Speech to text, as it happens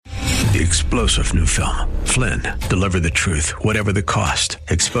The explosive new film, Flynn, deliver the truth, whatever the cost,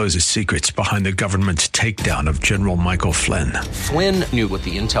 exposes secrets behind the government's takedown of General Michael Flynn. Flynn knew what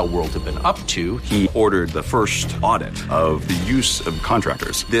the intel world had been up to. He ordered the first audit of the use of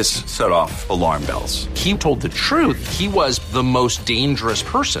contractors. This set off alarm bells. He told the truth. He was the most dangerous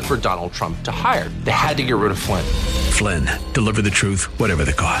person for Donald Trump to hire. They had to get rid of Flynn. Flynn, deliver the truth, whatever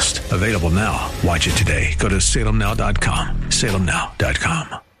the cost. Available now. Watch it today. Go to salemnow.com.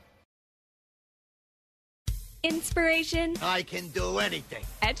 salemnow.com. Inspiration. I can do anything.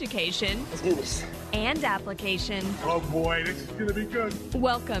 Education. Let's do this. And application. Oh boy, this is going to be good.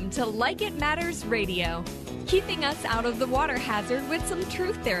 Welcome to Like It Matters Radio. Keeping us out of the water hazard with some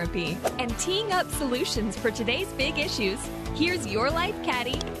truth therapy and teeing up solutions for today's big issues. Here's your life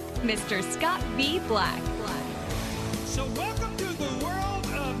caddy, Mr. Scott V. Black. So welcome to the world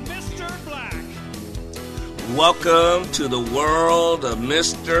of Mr. Black. Welcome to the world of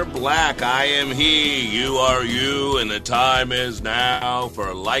Mr. Black. I am he, you are you, and the time is now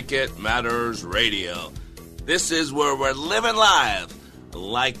for Like It Matters Radio. This is where we're living live,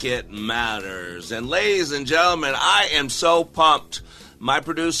 like it matters. And ladies and gentlemen, I am so pumped. My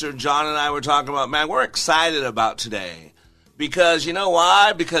producer John and I were talking about, man, we're excited about today. Because you know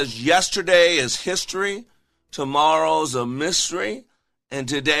why? Because yesterday is history, tomorrow's a mystery, and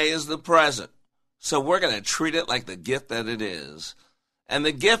today is the present. So we're going to treat it like the gift that it is. And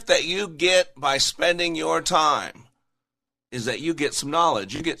the gift that you get by spending your time is that you get some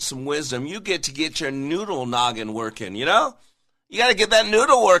knowledge, you get some wisdom, you get to get your noodle noggin working, you know? You got to get that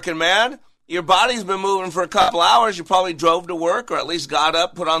noodle working, man. Your body's been moving for a couple hours. You probably drove to work or at least got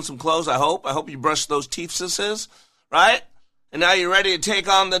up, put on some clothes, I hope. I hope you brushed those teeth, right? And now you're ready to take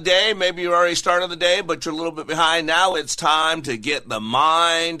on the day. Maybe you already started the day, but you're a little bit behind. Now it's time to get the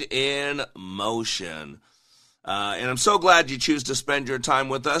mind in motion. And I'm so glad you choose to spend your time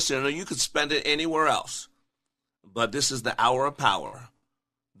with us. You know, you could spend it anywhere else. But this is the hour of power.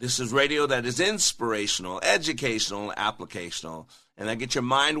 This is radio that is inspirational, educational, and applicational. And that gets your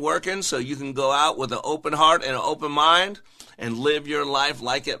mind working so you can go out with an open heart and an open mind and live your life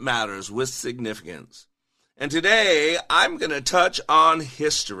like it matters with significance. And today, I'm going to touch on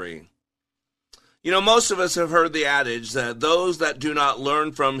history. You know, most of us have heard the adage that those that do not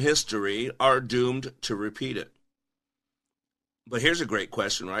learn from history are doomed to repeat it. But here's a great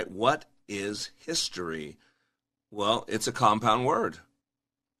question, right? What is history? Well, it's a compound word.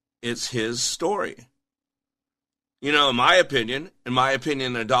 It's his story. You know, in my opinion,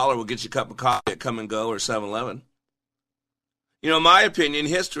 $1 will get you a cup of coffee at Come and Go or 7-Eleven. You know, in my opinion,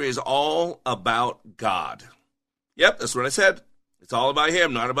 history is all about God. Yep, that's what I said. It's all about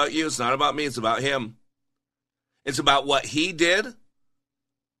him, not about you. It's not about me. It's about him. It's about what he did,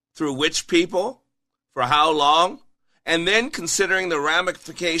 through which people, for how long, and then considering the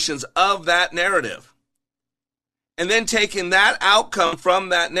ramifications of that narrative. And then taking that outcome from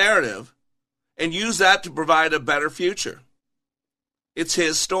that narrative and use that to provide a better future. It's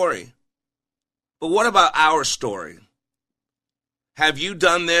his story. But what about our story? Have you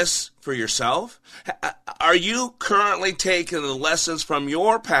done this for yourself? Are you currently taking the lessons from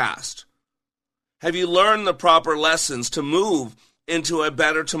your past? Have you learned the proper lessons to move into a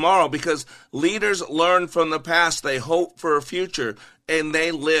better tomorrow? Because leaders learn from the past, they hope for a future, and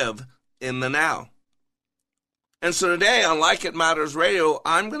they live in the now. And so today on Like It Matters Radio,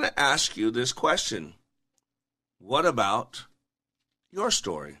 I'm going to ask you this question. What about your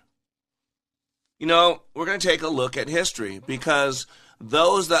story? You know, we're going to take a look at history because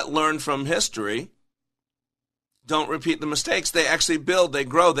those that learn from history don't repeat the mistakes. They actually build, they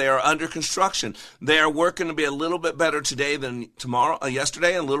grow, they are under construction. They are working to be a little bit better today than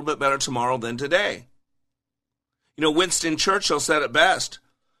yesterday, and a little bit better tomorrow than today. You know, Winston Churchill said it best.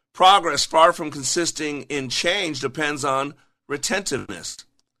 Progress, far from consisting in change, depends on retentiveness.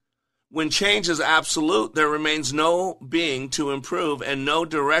 When change is absolute, there remains no being to improve and no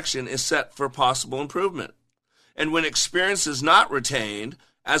direction is set for possible improvement. And when experience is not retained,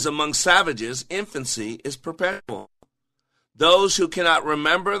 as among savages, infancy is perpetual. Those who cannot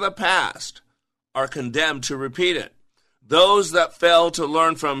remember the past are condemned to repeat it. Those that fail to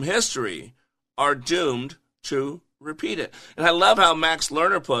learn from history are doomed to repeat it. And I love how Max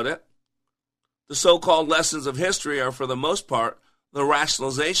Lerner put it. The so-called lessons of history are, for the most part, the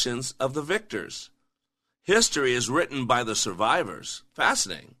rationalizations of the victors. History is written by the survivors.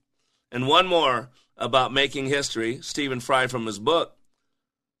 Fascinating. And one more about making history, Stephen Fry from his book.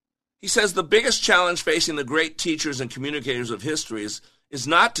 He says the biggest challenge facing the great teachers and communicators of history is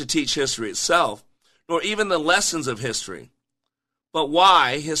not to teach history itself, nor even the lessons of history, but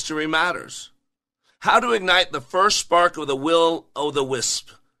why history matters. How to ignite the first spark of the will-o'-the-wisp,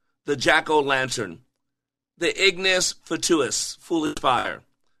 the jack-o'-lantern, the ignis fatuus, foolish fire,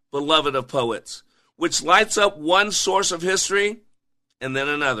 beloved of poets, which lights up one source of history and then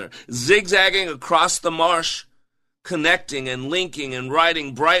another, zigzagging across the marsh, connecting and linking and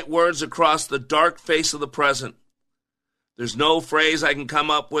writing bright words across the dark face of the present. There's no phrase I can come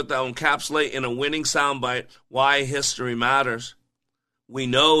up with that will encapsulate in a winning soundbite why history matters. We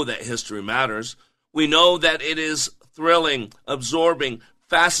know that history matters. We know that it is thrilling, absorbing,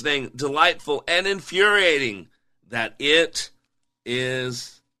 fascinating, delightful, and infuriating, that it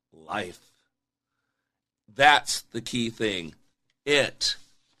is life. That's the key thing. It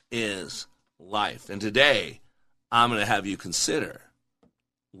is life. And today, I'm going to have you consider,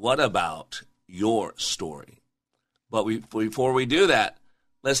 what about your story? But before we do that,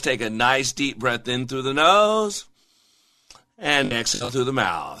 let's take a nice deep breath in through the nose and exhale through the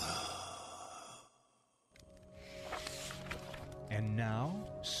mouth. And now,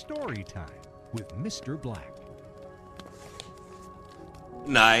 story time with Mr. Black.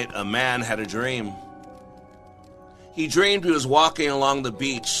 Night, a man had a dream. He dreamed he was walking along the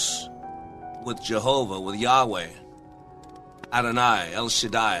beach with Jehovah, with Yahweh, Adonai, El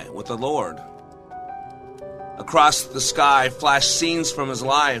Shaddai, with the Lord. Across the sky flashed scenes from his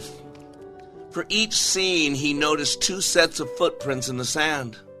life. For each scene, he noticed two sets of footprints in the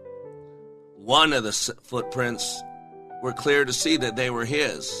sand. One of the footprints were clear to see that they were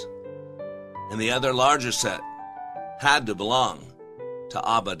his, and the other larger set had to belong to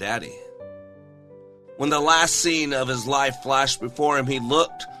Abba Daddy. When the last scene of his life flashed before him, he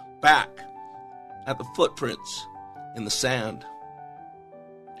looked back at the footprints in the sand.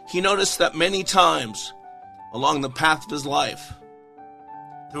 He noticed that many times along the path of his life,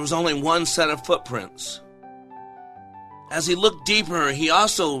 there was only one set of footprints. As he looked deeper, he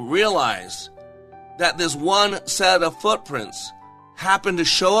also realized that this one set of footprints happened to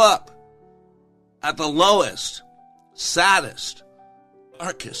show up at the lowest, saddest,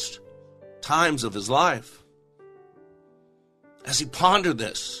 darkest times of his life. As he pondered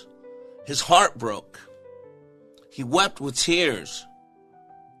this, his heart broke. He wept with tears.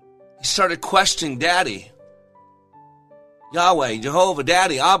 He started questioning Daddy, Yahweh, Jehovah,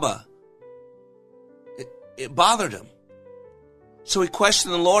 Daddy, Abba. It bothered him. So he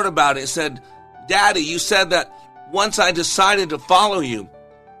questioned the Lord about it. He said, Daddy, you said that once I decided to follow you,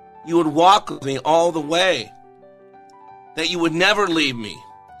 you would walk with me all the way, that you would never leave me,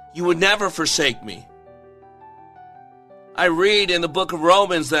 you would never forsake me. I read in the book of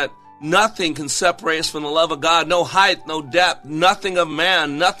Romans that nothing can separate us from the love of God, no height, no depth, nothing of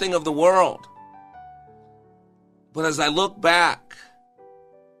man, nothing of the world. But as I look back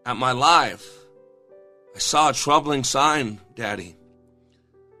at my life, I saw a troubling sign, Daddy.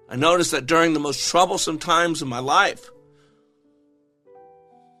 I noticed that during the most troublesome times of my life,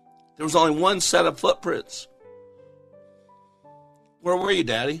 there was only one set of footprints. Where were you,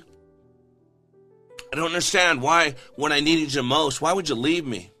 Daddy? I don't understand why, when I needed you most, why would you leave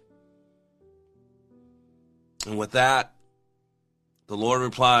me? And with that, the Lord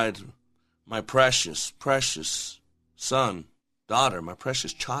replied, my precious, precious son, daughter, my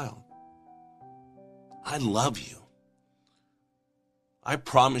precious child, I love you. I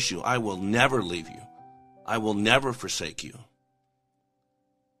promise you, I will never leave you. I will never forsake you.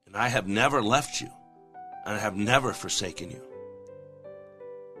 And I have never left you, and I have never forsaken you.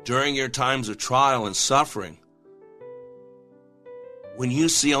 During your times of trial and suffering, when you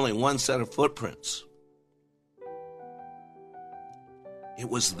see only one set of footprints, it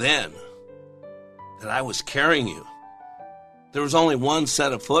was then that I was carrying you. There was only one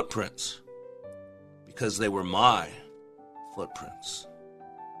set of footprints because they were my footprints.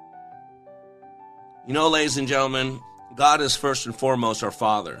 You know, ladies and gentlemen, God is first and foremost our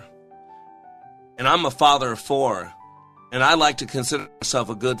Father. And I'm a father of 4. And I like to consider myself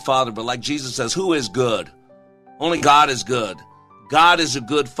a good father. But like Jesus says, who is good? Only God is good. God is a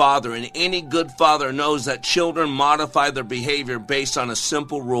good father. And any good father knows that children modify their behavior based on a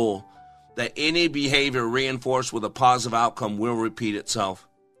simple rule, that any behavior reinforced with a positive outcome will repeat itself.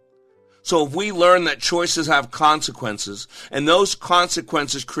 So if we learn that choices have consequences, and those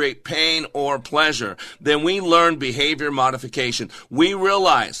consequences create pain or pleasure, then we learn behavior modification. We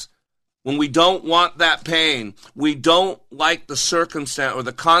realize when we don't want that pain, we don't like the circumstance or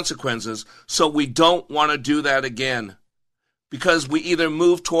the consequences, so we don't want to do that again. Because we either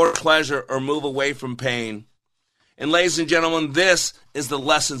move toward pleasure or move away from pain. And ladies and gentlemen, this is the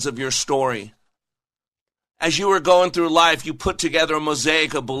lessons of your story. As you were going through life, you put together a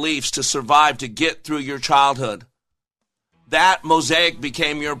mosaic of beliefs to survive, to get through your childhood. That mosaic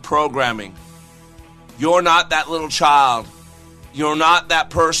became your programming. You're not that little child. You're not that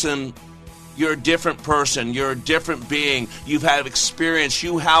person. You're a different person. You're a different being. You've had experience.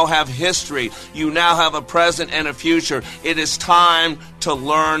 You now have history. You now have a present and a future. It is time to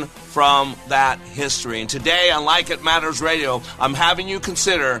learn from that history. And today on Like It Matters Radio, I'm having you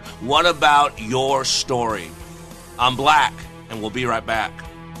consider, what about your story? I'm Black, and we'll be right back.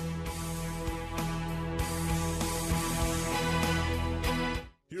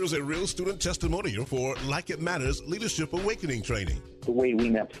 Here's a real student testimonial for Like It Matters Leadership Awakening Training. The way we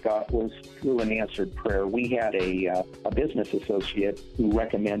met Scott was through an answered prayer. We had a business associate who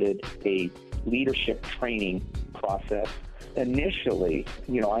recommended a leadership training process. Initially,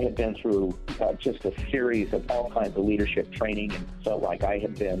 I had been through just a series of all kinds of leadership training and felt like I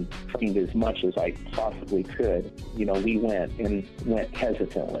had been trained as much as I possibly could. We went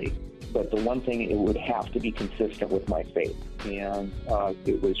hesitantly. But the one thing, it would have to be consistent with my faith. And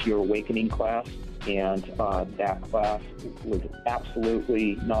it was your awakening class. And that class was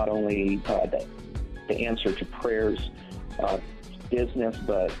absolutely not only the answer to prayers, business,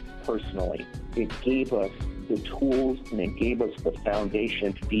 but personally. It gave us the tools and it gave us the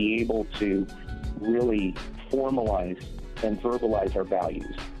foundation to be able to really formalize and verbalize our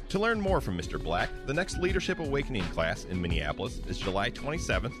values. To learn more from Mr. Black, the next Leadership Awakening class in Minneapolis is July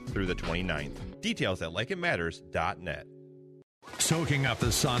 27th through the 29th. Details at likeitmatters.net. Soaking up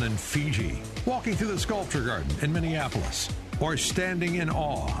the sun in Fiji, walking through the Sculpture Garden in Minneapolis, or standing in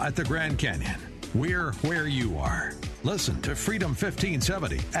awe at the Grand Canyon. We're where you are. Listen to Freedom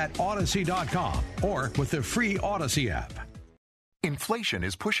 1570 at Odyssey.com or with the free Odyssey app. Inflation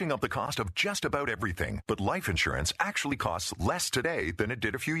is pushing up the cost of just about everything, but life insurance actually costs less today than it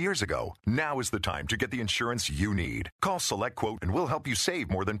did a few years ago. Now is the time to get the insurance you need. Call SelectQuote and we'll help you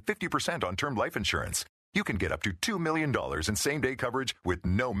save more than 50% on term life insurance. You can get up to $2 million in same-day coverage with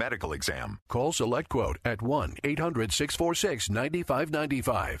no medical exam. Call SelectQuote at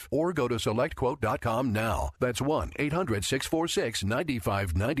 1-800-646-9595 or go to SelectQuote.com now. That's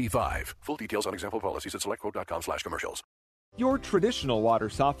 1-800-646-9595. Full details on example policies at SelectQuote.com/commercials. Your traditional water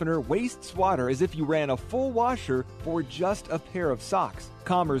softener wastes water as if you ran a full washer for just a pair of socks.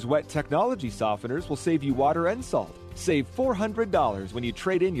 Commerce Wet Technology Softeners will save you water and salt. Save $400 when you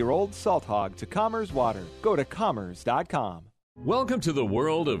trade in your old Salt Hog to Commerce Water. Go to Commerce.com. Welcome to the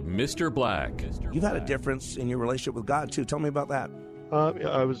world of Mr. Black. You've had a difference in your relationship with God, too. Tell me about that.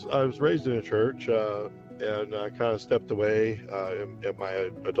 I was raised in a church and kind of stepped away in my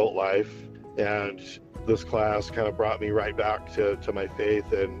adult life. And this class kind of brought me right back to my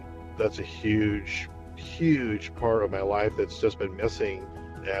faith. And that's a huge part of my life that's just been missing.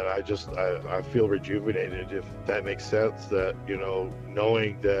 And I feel rejuvenated, if that makes sense, that,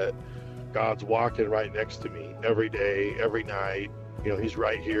 knowing that God's walking right next to me every day, every night, he's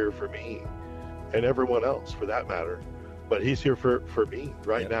right here for me and everyone else for that matter. But he's here for me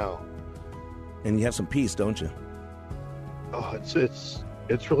right now. And you have some peace, don't you? Oh, it's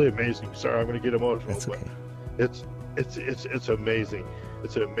really amazing. Sorry, I'm going to get emotional. That's okay. It's amazing.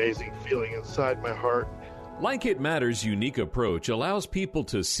 It's an amazing feeling inside my heart. Like It Matters' unique approach allows people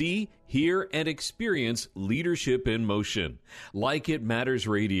to see, hear, and experience leadership in motion. Like It Matters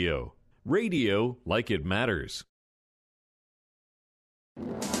Radio. Radio like it matters.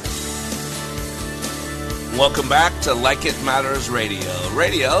 Welcome back to Like It Matters Radio.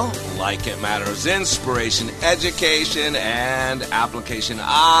 Radio like it matters. Inspiration, education, and application.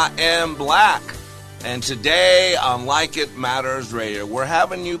 I am Black. And today on Like It Matters Radio, we're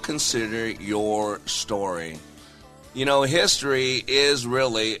having you consider your story. History is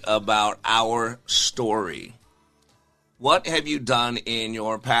really about our story. What have you done in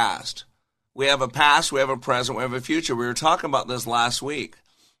your past? We have a past, we have a present, we have a future. We were talking about this last week.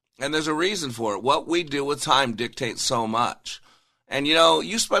 And there's a reason for it. What we do with time dictates so much. And,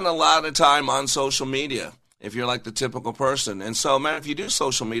 you spend a lot of time on social media if you're like the typical person. And so, man, if you do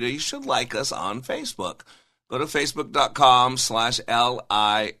social media, you should like us on Facebook. Go to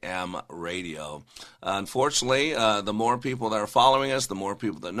facebook.com/LIM radio. Unfortunately, the more people that are following us, the more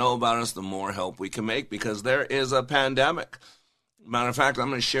people that know about us, the more help we can make because there is a pandemic. Matter of fact, I'm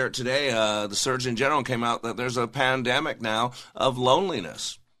going to share it today. The Surgeon General came out that there's a pandemic now of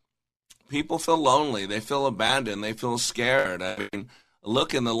loneliness. People feel lonely. They feel abandoned. They feel scared. I mean,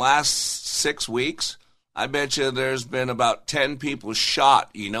 look, in the last 6 weeks, I bet you there's been about 10 people shot.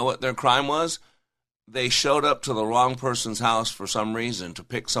 You know what their crime was? They showed up to the wrong person's house for some reason, to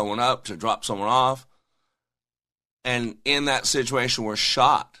pick someone up, to drop someone off. And in that situation were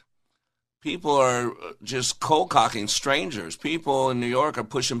shot. People are just cold-cocking strangers. People in New York are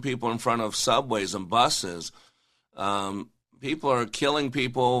pushing people in front of subways and buses. People are killing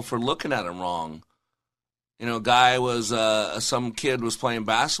people for looking at them wrong. guy was some kid was playing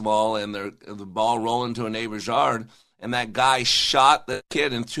basketball and the ball rolled into a neighbor's yard, and that guy shot the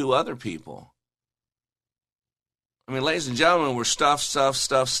kid and 2 other people. I mean, ladies and gentlemen, we're stuff,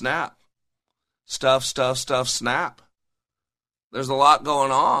 snap. Stuff, snap. There's a lot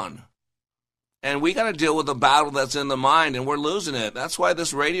going on. And we got to deal with the battle that's in the mind, and we're losing it. That's why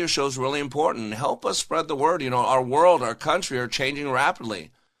this radio show is really important. Help us spread the word. Our world, our country are changing rapidly.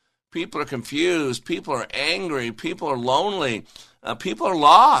 People are confused. People are angry. People are lonely. People are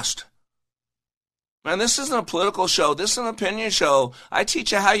lost. Man, this isn't a political show. This is an opinion show. I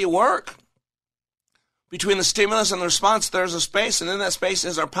teach you how you work. Between the stimulus and the response, there's a space, and in that space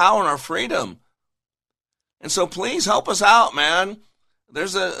is our power and our freedom. And so please help us out, man.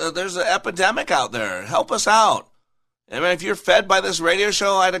 There's an epidemic out there. Help us out. I mean, if you're fed by this radio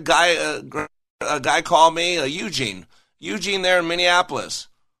show, I had a guy call me, Eugene there in Minneapolis.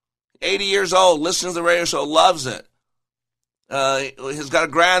 80 years old, listens to the radio show, loves it. He's got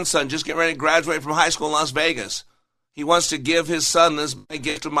a grandson just getting ready to graduate from high school in Las Vegas. He wants to give his son this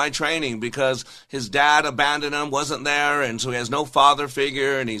gift of my training because his dad abandoned him, wasn't there, and so he has no father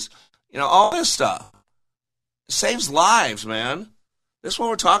figure, and he's, all this stuff. It saves lives, man. This is what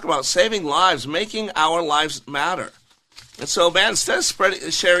we're talking about, saving lives, making our lives matter. And so, man, instead of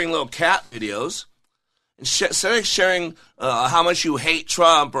sharing little cat videos, instead of sharing how much you hate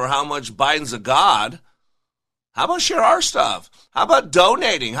Trump or how much Biden's a god, how about share our stuff? How about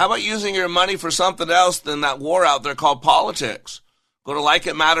donating? How about using your money for something else than that war out there called politics? Go to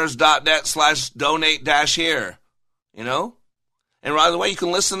likeitmatters.net/donate-here, And by the way, you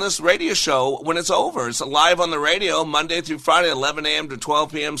can listen to this radio show when it's over. It's live on the radio Monday through Friday, 11 a.m. to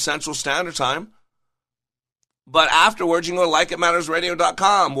 12 p.m. Central Standard Time. But afterwards, you can go to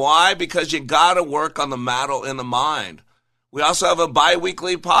likeitmattersradio.com. Why? Because you got to work on the battle in the mind. We also have a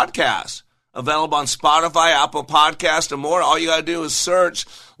bi-weekly podcast available on Spotify, Apple Podcast, and more. All you got to do is search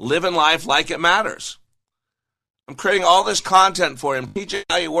Living Life Like It Matters. I'm creating all this content for you. I'm teaching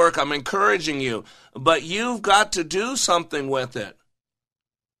how you work. I'm encouraging you. But you've got to do something with it.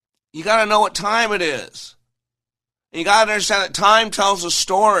 You got to know what time it is. And you got to understand that time tells a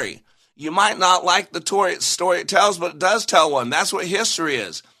story. You might not like the story it tells, but it does tell one. That's what history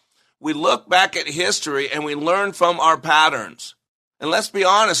is. We look back at history and we learn from our patterns. And let's be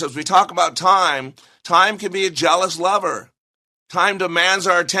honest, as we talk about time, time can be a jealous lover. Time demands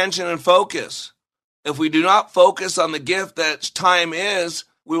our attention and focus. If we do not focus on the gift that time is,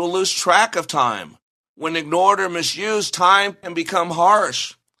 we will lose track of time. When ignored or misused, time can become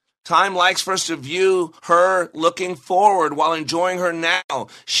harsh. Time likes for us to view her looking forward while enjoying her now.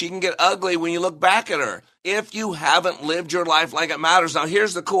 She can get ugly when you look back at her. If you haven't lived your life like it matters. Now,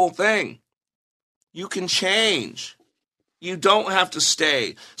 here's the cool thing. You can change. You don't have to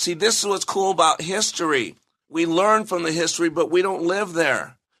stay. See, this is what's cool about history. We learn from the history, but we don't live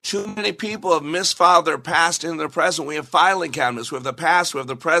there. Too many people have misfiled their past into their present. We have filing cabinets. We have the past, we have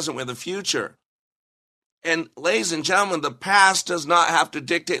the present, we have the future. And ladies and gentlemen, the past does not have to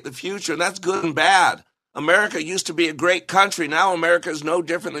dictate the future, and that's good and bad. America used to be a great country. Now America is no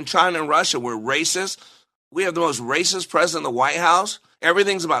different than China and Russia. We're racist. We have the most racist president in the White House.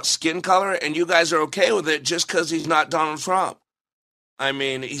 Everything's about skin color, and you guys are okay with it just because he's not Donald Trump. I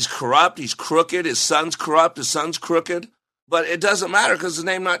mean, he's corrupt, he's crooked, his son's corrupt, his son's crooked. But it doesn't matter because his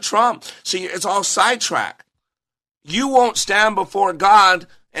name's not Trump. See, it's all sidetracked. You won't stand before God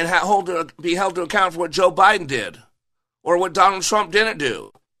and be held to account for what Joe Biden did or what Donald Trump didn't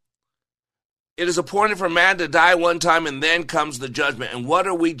do. It is appointed for man to die one time, and then comes the judgment. And what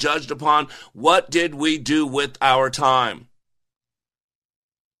are we judged upon? What did we do with our time?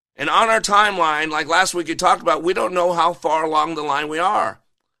 And on our timeline, like last week you talked about, we don't know how far along the line we are.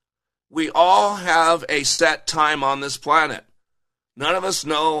 We all have a set time on this planet. None of us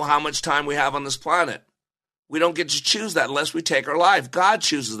know how much time we have on this planet. We don't get to choose that unless we take our life. God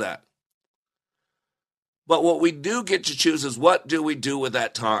chooses that. But what we do get to choose is what do we do with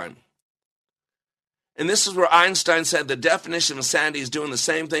that time? And this is where Einstein said the definition of insanity is doing the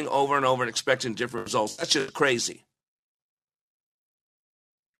same thing over and over and expecting different results. That's just crazy.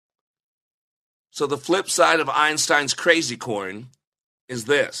 So the flip side of Einstein's crazy coin is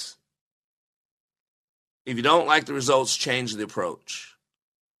this. If you don't like the results, change the approach.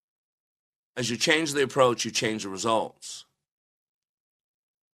 As you change the approach, you change the results.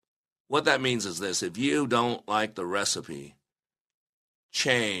 What that means is this. If you don't like the recipe,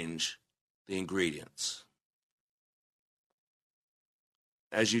 change the ingredients.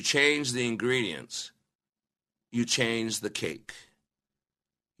 As you change the ingredients, you change the cake.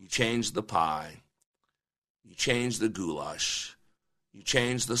 You change the pie. You change the goulash. You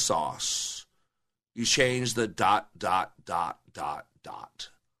change the sauce. You change the ...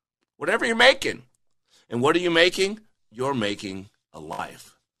 Whatever you're making. And what are you making? You're making a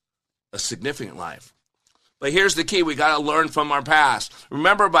life, a significant life. But here's the key. We got to learn from our past.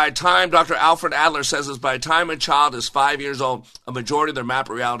 Remember, by the time, Dr. Alfred Adler says this, by the time a child is 5 years old, a majority of their map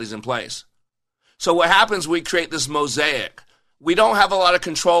of reality is in place. So what happens, we create this mosaic. We don't have a lot of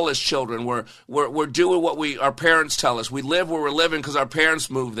control as children. We're doing what our parents tell us. We live where we're living because our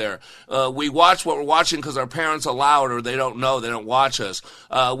parents moved there. We watch what we're watching because our parents allow it, or they don't know. They don't watch us.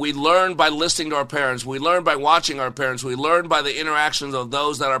 We learn by listening to our parents. We learn by watching our parents. We learn by the interactions of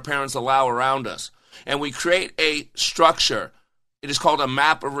those that our parents allow around us. And we create a structure. It is called a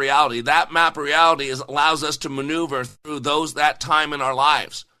map of reality. That map of reality allows us to maneuver through that time in our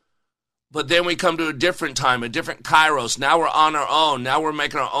lives. But then we come to a different time, a different kairos. Now we're on our own. Now we're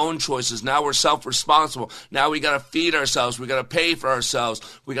making our own choices. Now we're self-responsible. Now we got to feed ourselves. We got to pay for ourselves.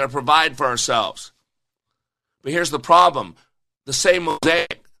 We got to provide for ourselves. But here's the problem. The same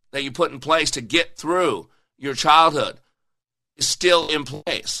mosaic that you put in place to get through your childhood is still in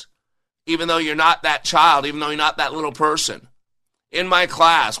place. Even though you're not that child, even though you're not that little person. In my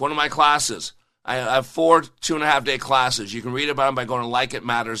class, one of my classes, I have 4 2.5-day classes. You can read about them by going to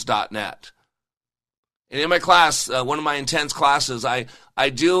likeitmatters.net. And in my class, one of my intense classes, I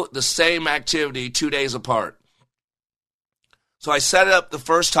do the same activity 2 days apart. So I set it up the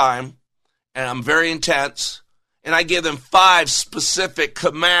first time, and I'm very intense, and I give them 5 specific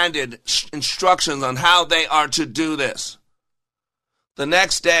commanded instructions on how they are to do this. The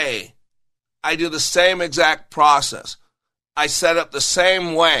next day, I do the same exact process. I set up the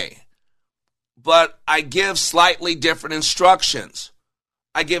same way. But I give slightly different instructions.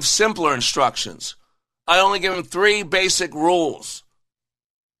 I give simpler instructions. I only give them 3 basic rules.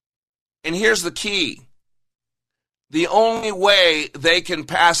 And here's the key. The only way they can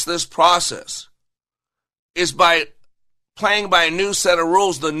pass this process is by playing by a new set of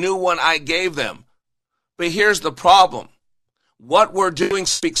rules, the new one I gave them. But here's the problem. What we're doing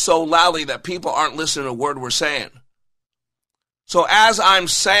speaks so loudly that people aren't listening to a word we're saying. So as I'm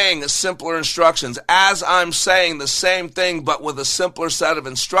saying simpler instructions, as I'm saying the same thing but with a simpler set of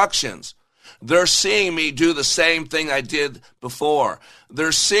instructions, they're seeing me do the same thing I did before.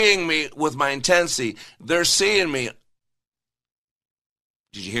 They're seeing me with my intensity. They're seeing me.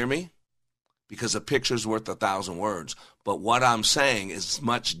 Did you hear me? Because a picture's worth 1,000 words. But what I'm saying is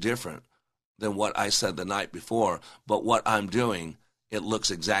much different than what I said the night before. But what I'm doing, it looks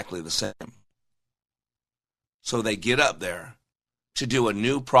exactly the same. So they get up there to do a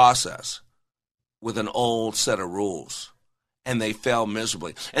new process with an old set of rules, and they fail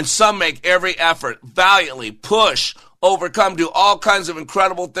miserably. And some make every effort, valiantly push, overcome, do all kinds of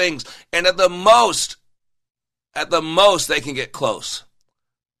incredible things, and at the most they can get close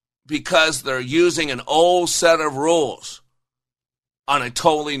because they're using an old set of rules on a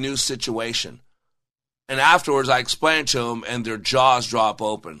totally new situation. And afterwards I explain to them, and their jaws drop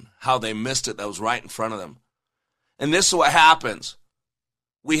open, how they missed it that was right in front of them. And this is what happens.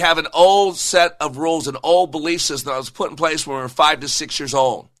 We have an old set of rules, an old belief system that was put in place when we were 5 to 6 years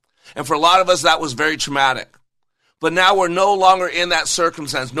old. And for a lot of us, that was very traumatic. But now we're no longer in that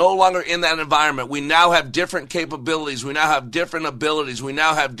circumstance, no longer in that environment. We now have different capabilities. We now have different abilities. We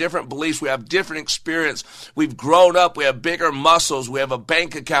now have different beliefs. We have different experience. We've grown up. We have bigger muscles. We have a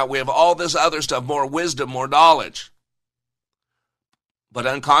bank account. We have all this other stuff, more wisdom, more knowledge. But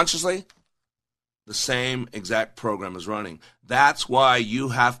unconsciously, the same exact program is running. That's why you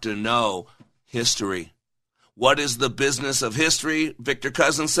have to know history. What is the business of history? Victor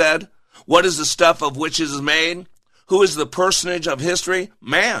Cousins said. What is the stuff of which it is made? Who is the personage of history?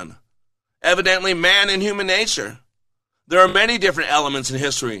 Man. Evidently, man in human nature. There are many different elements in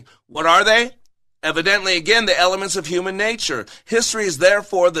history. What are they? Evidently, again, the elements of human nature. History is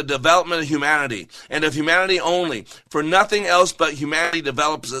therefore the development of humanity, and of humanity only. For nothing else but humanity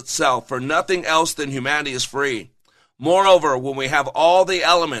develops itself. For nothing else than humanity is free. Moreover, when we have all the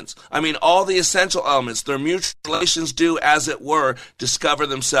elements, all the essential elements, their mutual relations do, as it were, discover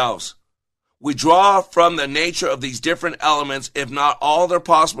themselves. We draw from the nature of these different elements, if not all their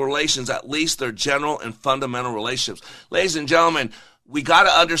possible relations, at least their general and fundamental relationships. Ladies and gentlemen, we got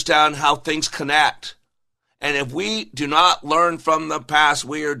to understand how things connect. And if we do not learn from the past,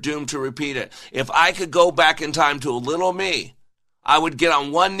 we are doomed to repeat it. If I could go back in time to a little me, I would get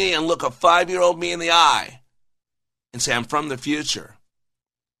on one knee and look a 5-year-old me in the eye and say, I'm from the future.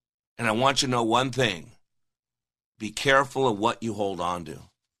 And I want you to know one thing. Be careful of what you hold on to.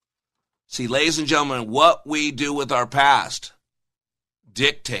 See, ladies and gentlemen, what we do with our past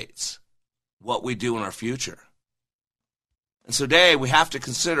dictates what we do in our future. And so today we have to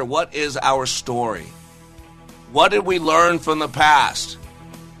consider, what is our story? What did we learn from the past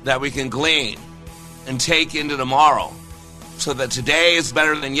that we can glean and take into tomorrow so that today is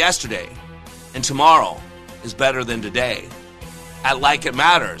better than yesterday and tomorrow is better than today? At Like It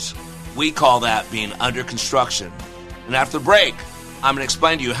Matters, we call that being under construction. And after the break, I'm going to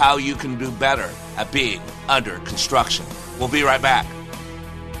explain to you how you can do better at being under construction. We'll be right back.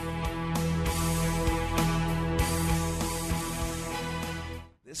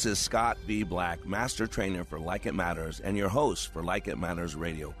 This is Scott B. Black, Master Trainer for Like It Matters and your host for Like It Matters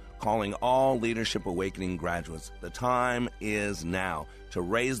Radio, calling all Leadership Awakening graduates. The time is now to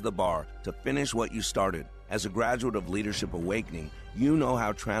raise the bar, to finish what you started. As a graduate of Leadership Awakening, you know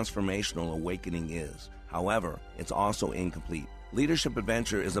how transformational awakening is. However, it's also incomplete. Leadership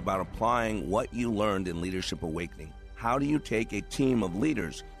Adventure is about applying what you learned in Leadership Awakening. How do you take a team of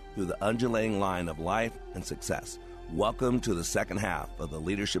leaders through the undulating line of life and success? Welcome to the second half of the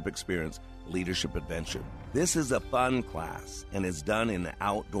Leadership Experience, Leadership Adventure. This is a fun class and is done in an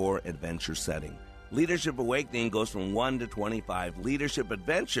outdoor adventure setting. Leadership Awakening goes from 1 to 25. Leadership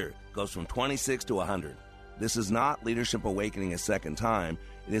Adventure goes from 26 to 100. This is not Leadership Awakening a second time.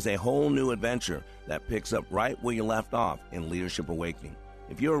 It is a whole new adventure that picks up right where you left off in Leadership Awakening.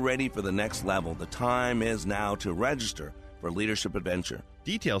 If you're ready for the next level, the time is now to register for Leadership Adventure.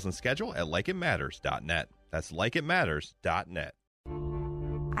 Details and schedule at likeitmatters.net. That's likeitmatters.net.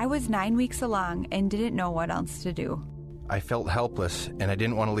 I was 9 weeks along and didn't know what else to do. I felt helpless, and I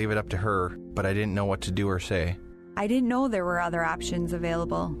didn't want to leave it up to her, but I didn't know what to do or say. I didn't know there were other options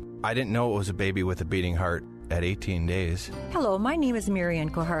available. I didn't know it was a baby with a beating heart at 18 days. Hello, my name is Marianne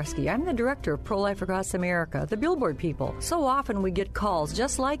Koharski. I'm the director of Pro-Life Across America, the Billboard people. So often we get calls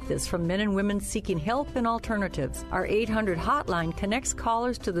just like this from men and women seeking help and alternatives. Our 800 hotline connects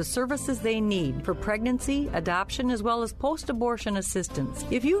callers to the services they need for pregnancy, adoption, as well as post-abortion assistance.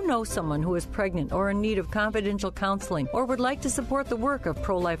 If you know someone who is pregnant or in need of confidential counseling or would like to support the work of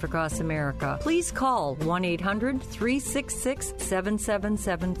Pro-Life Across America, please call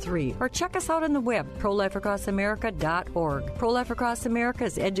 1-800-366-7773 or check us out on the web, prolifeacrossamerica.org. Pro-Life Across America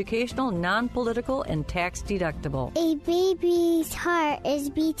is educational, non-political, and tax-deductible. A baby's heart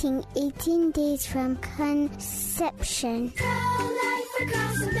is beating 18 days from conception. Pro-Life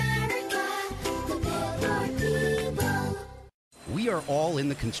Across America, the Billboard people. We are all in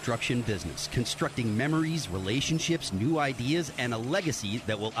the construction business, constructing memories, relationships, new ideas, and a legacy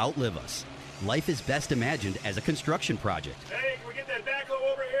that will outlive us. Life is best imagined as a construction project. Hey, can we get that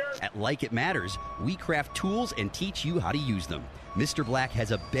backhoe over here? At Like It Matters, we craft tools and teach you how to use them. Mr. Black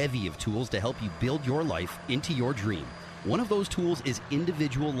has a bevy of tools to help you build your life into your dream. One of those tools is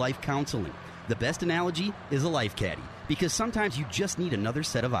individual life counseling. The best analogy is a life caddy, because sometimes you just need another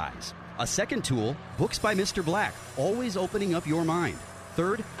set of eyes. A second tool, Books by Mr. Black, always opening up your mind.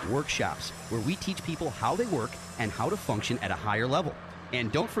 Third, workshops, where we teach people how they work and how to function at a higher level. And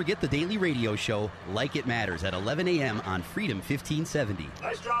don't forget the daily radio show, Like It Matters, at 11 a.m. on Freedom 1570.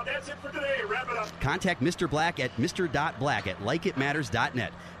 Nice job. That's it for today. Wrap it up. Contact Mr. Black at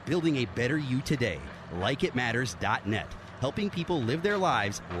mr.black@likeitmatters.net. Building a better you today. Likeitmatters.net. Helping people live their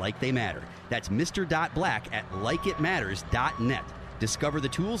lives like they matter. That's mr.black@likeitmatters.net. Discover the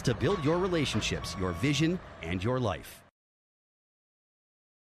tools to build your relationships, your vision, and your life.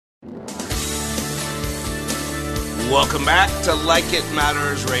 Welcome back to Like It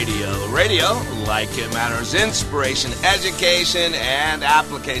Matters Radio. Radio, like it matters, inspiration, education, and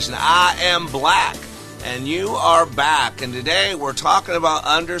application. I am Black, and you are back. And today we're talking about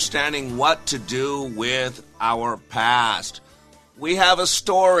understanding what to do with our past. We have a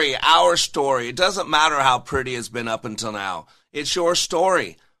story, our story. It doesn't matter how pretty it's been up until now. It's your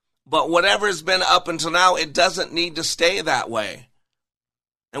story. But whatever has been up until now, it doesn't need to stay that way.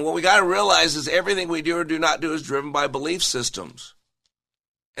 And what we got to realize is everything we do or do not do is driven by belief systems.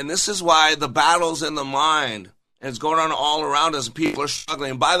 And this is why the battle's in the mind, and it's going on all around us, and people are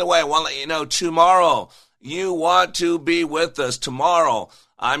struggling. And by the way, I want to let you know, tomorrow, you want to be with us. Tomorrow,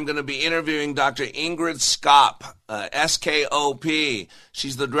 I'm going to be interviewing Dr. Ingrid Skop, S-K-O-P.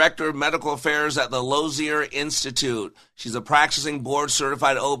 She's the Director of Medical Affairs at the Lozier Institute. She's a practicing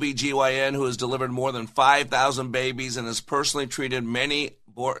board-certified OB-GYN who has delivered more than 5,000 babies and has personally treated many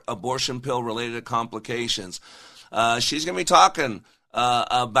abortion pill-related complications. She's going to be talking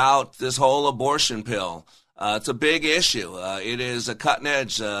about this whole abortion pill. It's a big issue. It is a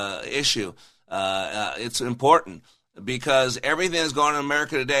cutting-edge issue. It's important because everything that's going on in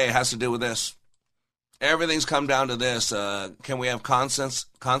America today has to do with this. Everything's come down to this. Can we have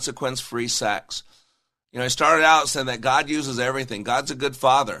consequence-free sex? You know, I started out saying that God uses everything. God's a good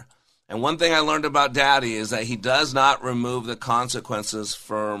father. And one thing I learned about Daddy is that he does not remove the consequences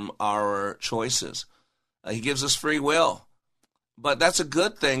from our choices. He gives us free will. But that's a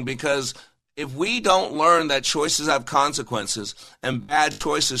good thing, because if we don't learn that choices have consequences and bad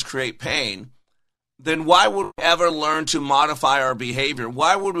choices create pain, then why would we ever learn to modify our behavior?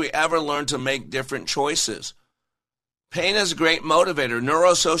 Why would we ever learn to make different choices? Pain is a great motivator.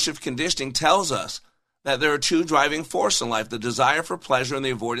 Neurosocial conditioning tells us that there are two driving forces in life, the desire for pleasure and the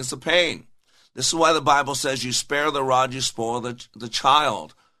avoidance of pain. This is why the Bible says you spare the rod, you spoil the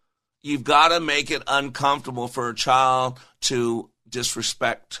child. You've got to make it uncomfortable for a child to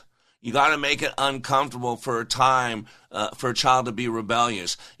disrespect. You got to make it uncomfortable for a child to be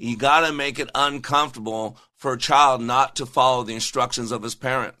rebellious. You got to make it uncomfortable for a child not to follow the instructions of his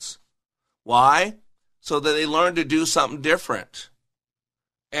parents. Why? So that they learn to do something different.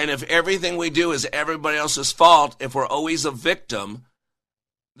 And if everything we do is everybody else's fault, if we're always a victim,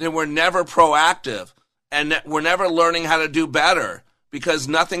 then we're never proactive, and we're never learning how to do better, because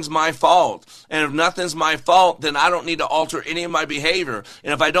nothing's my fault. And if nothing's my fault, then I don't need to alter any of my behavior.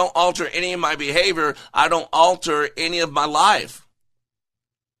 And if I don't alter any of my behavior, I don't alter any of my life.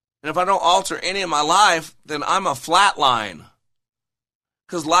 And if I don't alter any of my life, then I'm a flat line.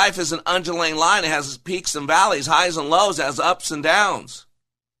 Because life is an undulating line. It has peaks and valleys, highs and lows, it has ups and downs.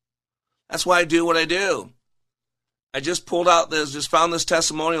 That's why I do what I do. I just found this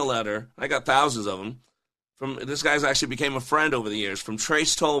testimonial letter. I got thousands of them. This guy's actually became a friend over the years, from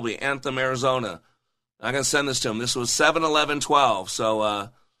Trace Tolby, Anthem, Arizona. I'm going to send this to him. This was 7/11/12, so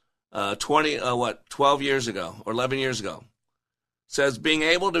 12 years ago, or 11 years ago. It says, being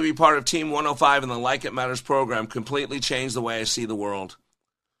able to be part of Team 105 in the Like It Matters program completely changed the way I see the world.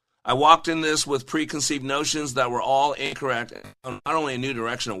 I walked in this with preconceived notions that were all incorrect, not only a new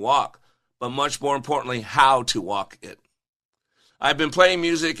direction to walk, but much more importantly, how to walk it. I've been playing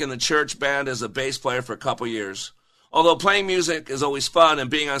music in the church band as a bass player for a couple years. Although playing music is always fun and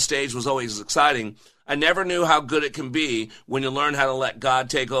being on stage was always exciting, I never knew how good it can be when you learn how to let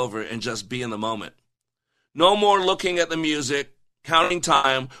God take over and just be in the moment. No more looking at the music, counting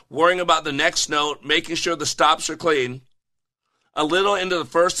time, worrying about the next note, making sure the stops are clean. A little into the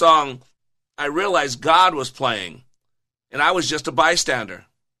first song, I realized God was playing, and I was just a bystander.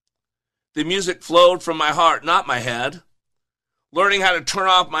 The music flowed from my heart, not my head. Learning how to turn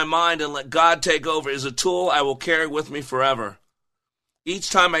off my mind and let God take over is a tool I will carry with me forever. Each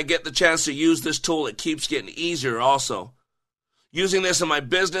time I get the chance to use this tool, it keeps getting easier also. Using this in my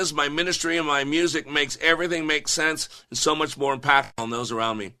business, my ministry, and my music makes everything make sense and so much more impactful on those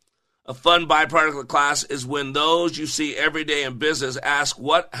around me. A fun byproduct of the class is when those you see every day in business ask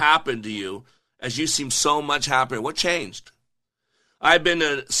what happened to you, as you seem so much happier. What changed? I've been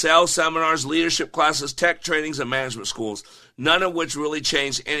to sales seminars, leadership classes, tech trainings, and management schools, none of which really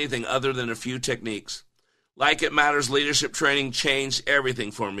changed anything other than a few techniques. Like It Matters leadership training changed everything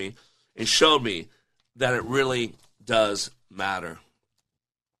for me and showed me that it really does matter.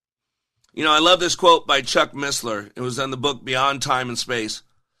 You know, I love this quote by Chuck Missler. It was in the book Beyond Time and Space.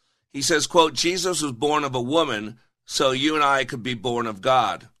 He says, quote, Jesus was born of a woman so you and I could be born of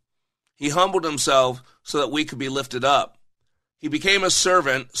God. He humbled himself so that we could be lifted up. He became a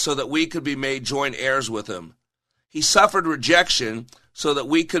servant so that we could be made joint heirs with him. He suffered rejection so that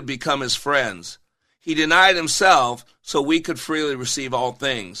we could become his friends. He denied himself so we could freely receive all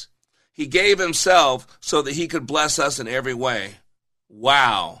things. He gave himself so that he could bless us in every way.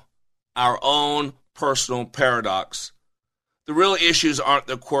 Wow, our own personal paradox. The real issues aren't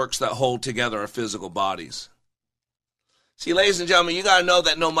the quirks that hold together our physical bodies. See, ladies and gentlemen, you got to know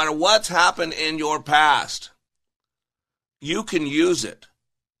that no matter what's happened in your past, you can use it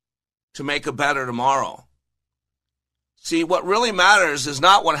to make a better tomorrow. See, what really matters is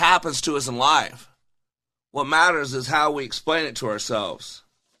not what happens to us in life. What matters is how we explain it to ourselves.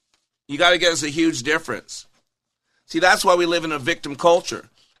 You got to get us a huge difference. See, that's why we live in a victim culture.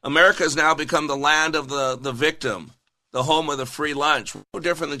 America has now become the land of the victim, the home of the free lunch. We're no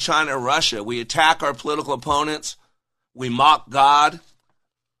different than China or Russia. We attack our political opponents. We mock God.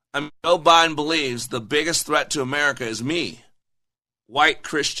 Joe Biden believes the biggest threat to America is me, white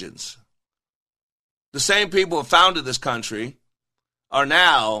Christians. The same people who founded this country are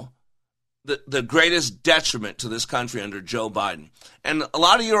now the greatest detriment to this country under Joe Biden. And a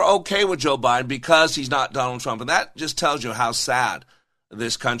lot of you are okay with Joe Biden because he's not Donald Trump. And that just tells you how sad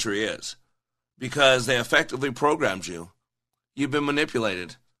this country is, because they effectively programmed you. You've been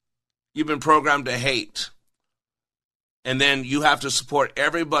manipulated. You've been programmed to hate. And then you have to support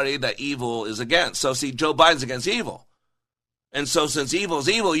everybody that evil is against. So see, Joe Biden's against evil. And so since evil is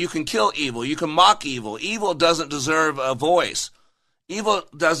evil, you can kill evil. You can mock evil. Evil doesn't deserve a voice. Evil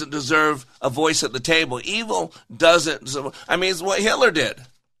doesn't deserve a voice at the table. Evil doesn't, I mean, it's what Hitler did.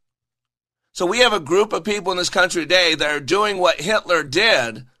 So we have a group of people in this country today that are doing what Hitler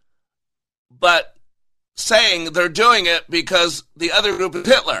did, but saying they're doing it because the other group is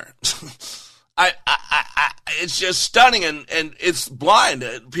Hitler. It's just stunning, and it's blind.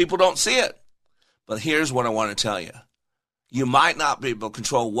 People don't see it. But here's what I want to tell you. You might not be able to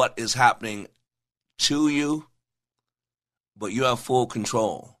control what is happening to you, but you have full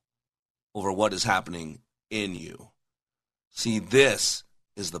control over what is happening in you. See, this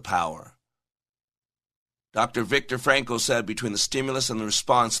is the power. Dr. Viktor Frankl said, between the stimulus and the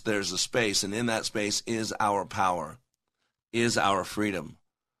response, there's a space, and in that space is our power, is our freedom.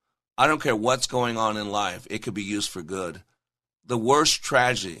 I don't care what's going on in life. It could be used for good. The worst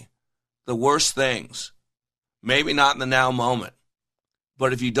tragedy, the worst things, maybe not in the now moment,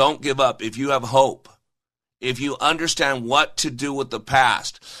 but if you don't give up, if you have hope, if you understand what to do with the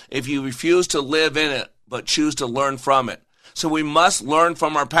past, if you refuse to live in it but choose to learn from it. So we must learn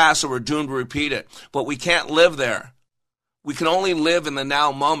from our past, or we're doomed to repeat it. But we can't live there. We can only live in the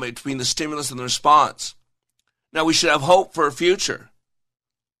now moment between the stimulus and the response. Now, we should have hope for a future.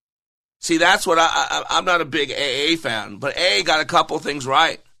 See, that's what I'm not a big AA fan, but AA got a couple things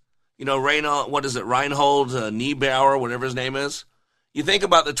right. You know, Reinhold Niebuhr, whatever his name is. You think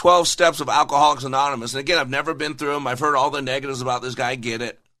about the 12 steps of Alcoholics Anonymous, and again, I've never been through them. I've heard all the negatives about this guy. I get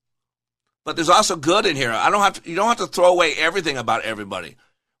it. But there's also good in here. You don't have to throw away everything about everybody.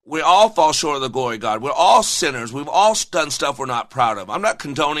 We all fall short of the glory of God. We're all sinners. We've all done stuff we're not proud of. I'm not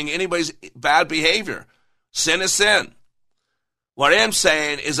condoning anybody's bad behavior. Sin is sin. What I am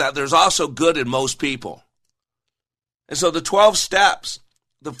saying is that there's also good in most people. And so the 12 steps,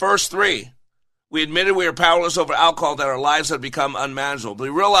 the first 3, we admitted we were powerless over alcohol, that our lives had become unmanageable. We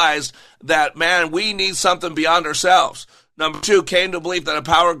realized that, man, we need something beyond ourselves. Number 2, came to believe that a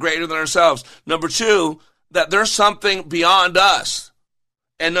power greater than ourselves. Number 2, that there's something beyond us.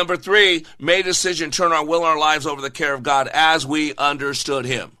 And number 3, made a decision to turn our will and our lives over the care of God as we understood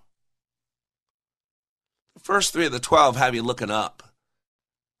him. The first 3 of the 12 have you looking up.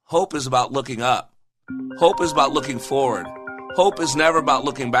 Hope is about looking up. Hope is about looking forward. Hope is never about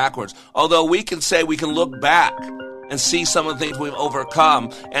looking backwards. Although we can say we can look back and see some of the things we've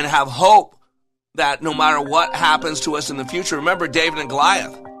overcome and have hope that no matter what happens to us in the future. Remember David and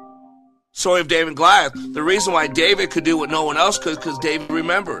Goliath. Story of David and Goliath. The reason why David could do what no one else could, because David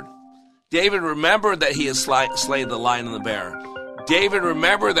remembered. David remembered that he had slain the lion and the bear. David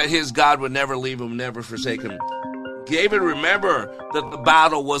remembered that his God would never leave him, never forsake him. David remembered that the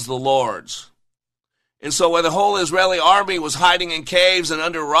battle was the Lord's. And so when the whole Israeli army was hiding in caves and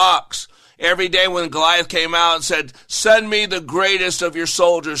under rocks, every day when Goliath came out and said, "Send me the greatest of your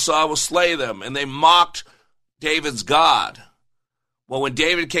soldiers so I will slay them," and they mocked David's God. Well, when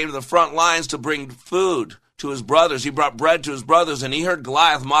David came to the front lines to bring food to his brothers, he brought bread to his brothers, and he heard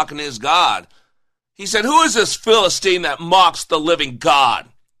Goliath mocking his God. He said, "Who is this Philistine that mocks the living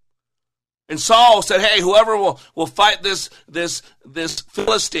God?" And Saul said, "Hey, whoever will fight this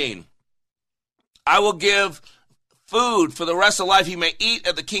Philistine, I will give food for the rest of life. He may eat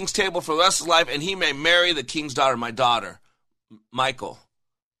at the king's table for the rest of his life, and he may marry the king's daughter, my daughter, Michal."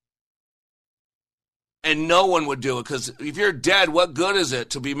 And no one would do it, because if you're dead, what good is it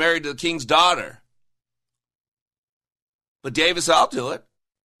to be married to the king's daughter? But David said, "I'll do it."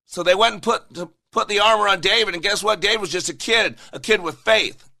 So they went and put the armor on David, and guess what? David was just a kid with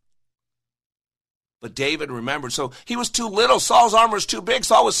faith. But David remembered. So he was too little. Saul's armor was too big.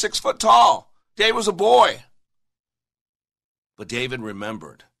 Saul was 6 foot tall. David was a boy. But David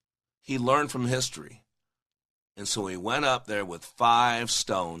remembered. He learned from history. And so he went up there with 5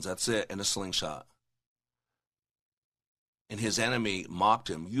 stones, that's it, and a slingshot. And his enemy mocked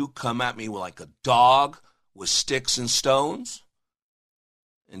him. "You come at me like a dog with sticks and stones?"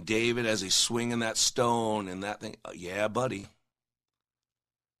 And David, as he's swinging that stone and that thing, "Yeah, buddy."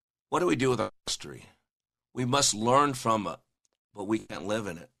 What do we do with our history? We must learn from it, but we can't live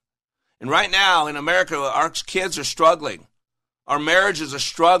in it. And right now in America, our kids are struggling. Our marriages are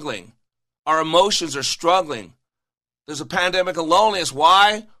struggling. Our emotions are struggling. There's a pandemic of loneliness.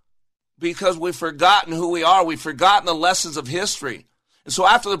 Why? Because we've forgotten who we are. We've forgotten the lessons of history. And so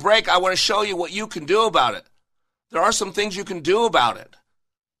after the break, I want to show you what you can do about it. There are some things you can do about it.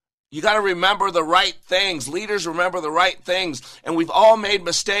 You got to remember the right things. Leaders remember the right things. And we've all made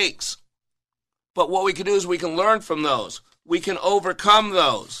mistakes. But what we can do is we can learn from those. We can overcome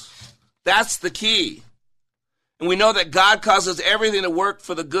those. That's the key. And we know that God causes everything to work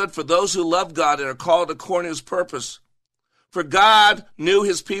for the good for those who love God and are called according to his purpose. For God knew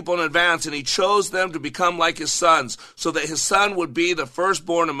his people in advance, and he chose them to become like his sons, so that his son would be the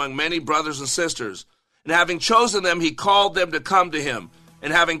firstborn among many brothers and sisters. And having chosen them, he called them to come to him.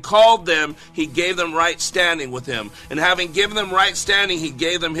 And having called them, he gave them right standing with him. And having given them right standing, he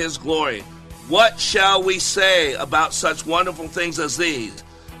gave them his glory. What shall we say about such wonderful things as these?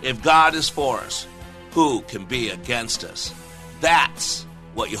 If God is for us, who can be against us? That's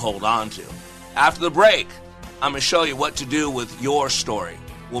what you hold on to. After the break, I'm going to show you what to do with your story.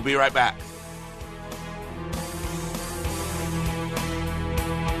 We'll be right back.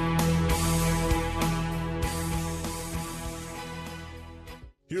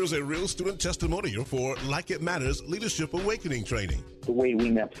 Here's a real student testimonial for Like It Matters Leadership Awakening Training. The way we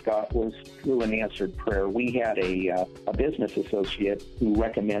met Scott was through an answered prayer. We had a business associate who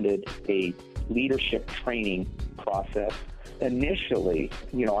recommended a leadership training process. Initially,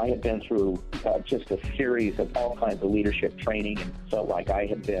 I had been through just a series of all kinds of leadership training and felt like I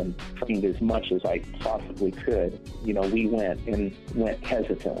had been trained as much as I possibly could. We went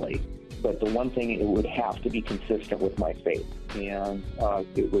hesitantly. But the one thing, it would have to be consistent with my faith. And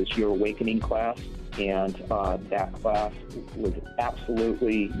it was your awakening class. And that class was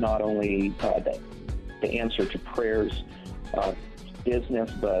absolutely not only the answer to prayers, business,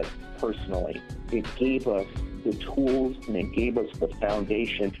 but personally. It gave us the tools and it gave us the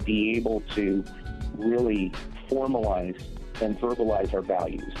foundation to be able to really formalize and verbalize our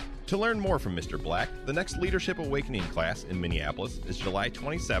values. To learn more from Mr. Black, the next Leadership Awakening class in Minneapolis is July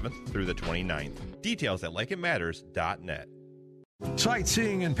 27th through the 29th. Details at likeitmatters.net.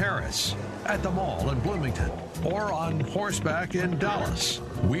 Sightseeing in Paris, at the mall in Bloomington, or on horseback in Dallas.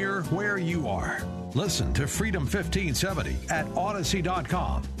 We're where you are. Listen to Freedom 1570 at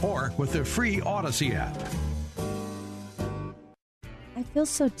Odyssey.com or with the free Odyssey app. I feel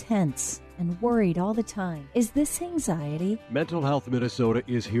so tense and worried all the time. Is this anxiety? Mental Health Minnesota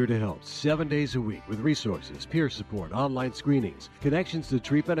is here to help 7 days a week with resources, peer support, online screenings, connections to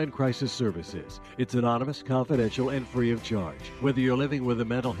treatment and crisis services. It's anonymous, confidential, and free of charge. Whether you're living with a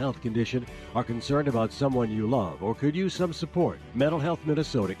mental health condition, are concerned about someone you love, or could use some support, Mental Health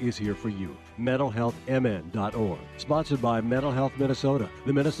Minnesota is here for you. MentalHealthMN.org. Sponsored by Mental Health Minnesota,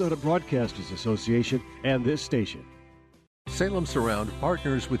 the Minnesota Broadcasters Association, and this station. Salem Surround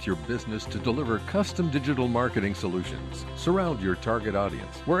partners with your business to deliver custom digital marketing solutions. Surround your target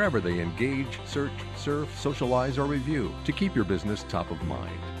audience wherever they engage, search, surf, socialize, or review to keep your business top of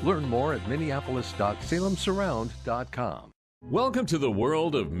mind. Learn more at minneapolis.salemsurround.com. Welcome to the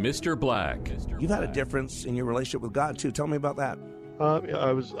world of Mr. Black. You've had a difference in your relationship with God, too. Tell me about that.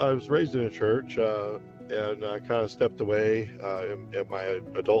 I was raised in a church and I kind of stepped away in my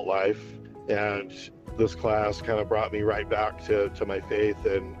adult life. And this class kind of brought me right back to my faith,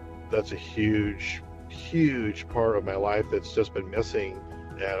 and that's a huge part of my life that's just been missing.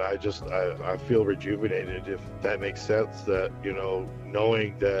 And I feel rejuvenated, if that makes sense, that,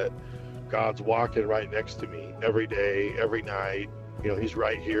 knowing that God's walking right next to me every day, every night, he's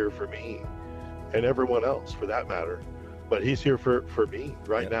right here for me and everyone else for that matter. But he's here for me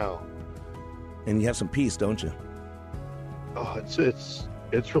right now. And you have some peace, don't you? Oh,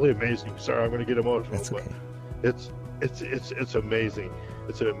 it's really amazing. Sorry, I'm going to get emotional. That's okay. But it's amazing.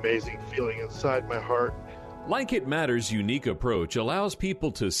 It's an amazing feeling inside my heart. Like It Matters' unique approach allows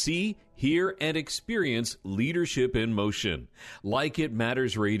people to see, hear, and experience leadership in motion. Like It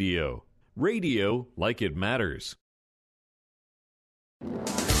Matters Radio. Radio like it matters.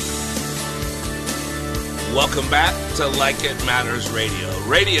 Welcome back to Like It Matters Radio.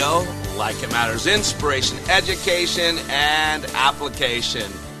 Radio like it matters. Inspiration, education, and application.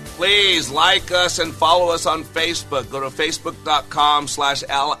 Please like us and follow us on Facebook. Go to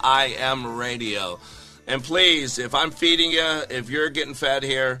facebook.com/LIM Radio. And please, if I'm feeding you, if you're getting fed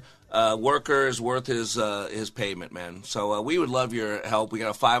here, worker is worth his payment, man. So we would love your help. We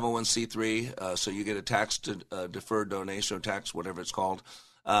got a 501c3, so you get a tax deferred donation or tax, whatever it's called.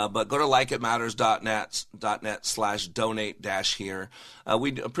 But go to likeitmatters.net/donate-here.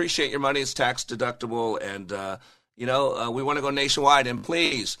 We appreciate your money. It's tax deductible, and we want to go nationwide. And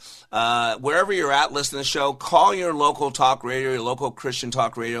please, wherever you're at listening to the show, call your local talk radio, your local Christian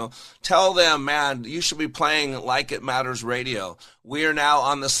talk radio. Tell them, man, you should be playing Like It Matters Radio. We are now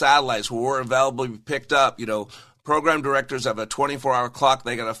on the satellites where we're available to be picked up. Program directors have a 24-hour clock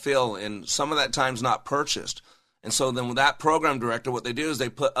they got to fill, and some of that time's not purchased. And so then with that program director, what they do is they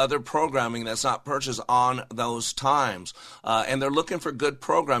put other programming that's not purchased on those times. And they're looking for good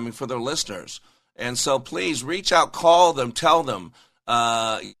programming for their listeners. And so please reach out, call them, tell them,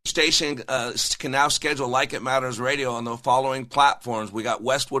 Station can now schedule Like It Matters Radio on the following platforms. We got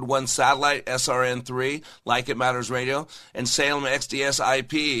Westwood One Satellite, SRN3, Like It Matters Radio, and Salem XDS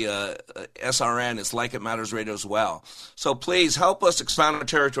IP, SRN. It's Like It Matters Radio as well. So please help us expand our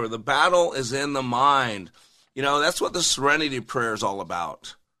territory. The battle is in the mind. You know, that's what the Serenity Prayer is all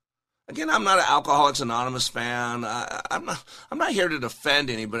about. Again, I'm not an Alcoholics Anonymous fan. I'm not here to defend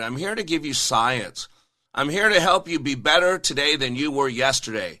anybody. I'm here to give you science. I'm here to help you be better today than you were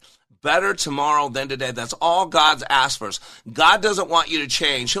yesterday. Better tomorrow than today. That's all God's asked for us. God doesn't want you to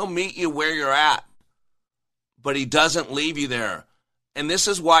change. He'll meet you where you're at. But he doesn't leave you there. And this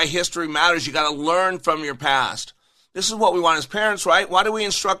is why history matters. You got to learn from your past. This is what we want as parents, right? Why do we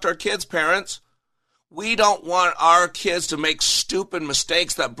instruct our kids, parents? We don't want our kids to make stupid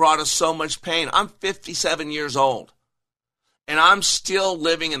mistakes that brought us so much pain. I'm 57 years old. And I'm still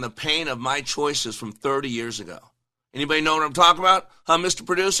living in the pain of my choices from 30 years ago. Anybody know what I'm talking about? Huh, Mr.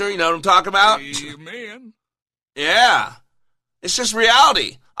 Producer? You know what I'm talking about? Amen. Yeah. It's just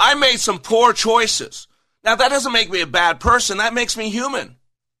reality. I made some poor choices. Now, that doesn't make me a bad person. That makes me human.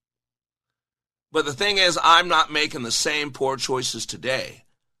 But the thing is, I'm not making the same poor choices today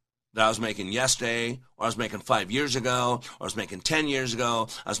that I was making yesterday, or I was making 5 years ago, or I was making 10 years ago,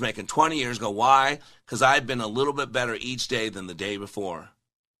 I was making 20 years ago. Why? Because I've been a little bit better each day than the day before.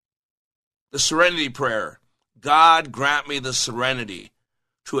 The Serenity Prayer. God grant me the serenity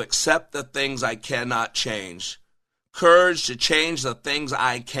to accept the things I cannot change, courage to change the things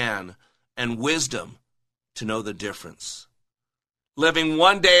I can, and wisdom to know the difference. Living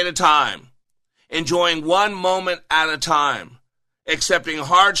one day at a time, enjoying one moment at a time, accepting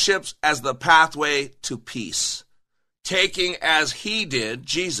hardships as the pathway to peace, taking as he did,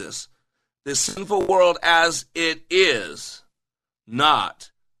 Jesus, this sinful world as it is,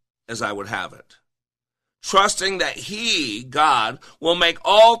 not as I would have it. Trusting that he, God, will make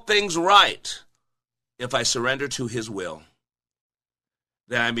all things right if I surrender to his will.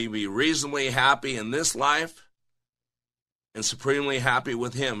 That I may be reasonably happy in this life and supremely happy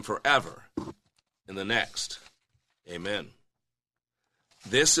with him forever in the next. Amen.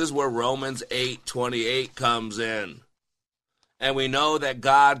 This is where Romans 8:28 comes in. And we know that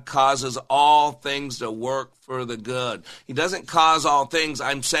God causes all things to work for the good. He doesn't cause all things.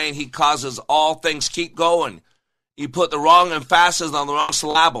 I'm saying he causes all things. Keep going. You put the wrong emphasis on the wrong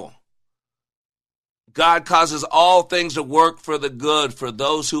syllable. God causes all things to work for the good for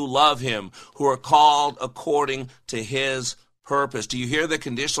those who love him, who are called according to his purpose. Do you hear the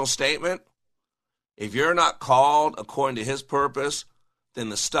conditional statement? If you're not called according to his purpose, then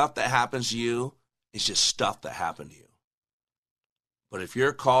the stuff that happens to you is just stuff that happened to you. But if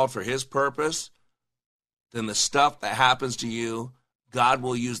you're called for his purpose, then the stuff that happens to you, God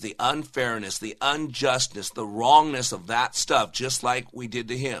will use the unfairness, the unjustness, the wrongness of that stuff, just like we did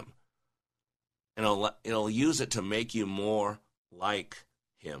to him. And it'll use it to make you more like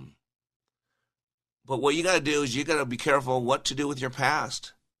him. But what you got to do is you got to be careful what to do with your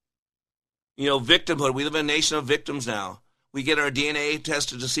past. You know, victimhood. We live in a nation of victims now. We get our DNA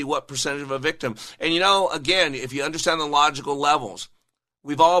tested to see what percentage of a victim. And, you know, again, if you understand the logical levels,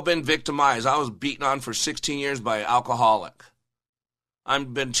 we've all been victimized. I was beaten on for 16 years by an alcoholic.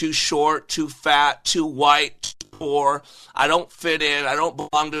 I've been too short, too fat, too white, too poor. I don't fit in. I don't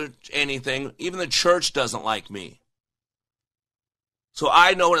belong to anything. Even the church doesn't like me. So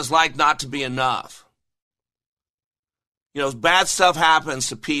I know what it's like not to be enough. You know, bad stuff happens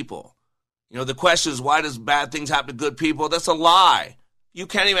to people. You know, the question is, why does bad things happen to good people? That's a lie. You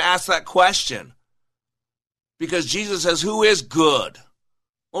can't even ask that question. Because Jesus says, who is good?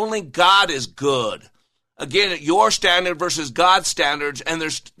 Only God is good. Again, your standard versus God's standards, and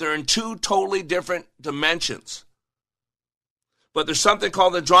they're in two totally different dimensions. But there's something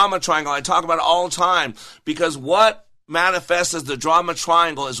called the drama triangle. I talk about it all the time, because what manifests as the drama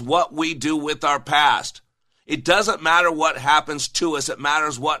triangle is what we do with our past. It doesn't matter what happens to us. It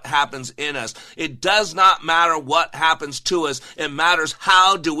matters what happens in us. It does not matter what happens to us. It matters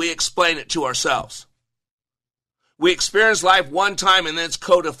how do we explain it to ourselves. We experience life one time and then it's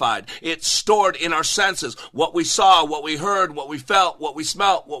codified. It's stored in our senses. What we saw, what we heard, what we felt, what we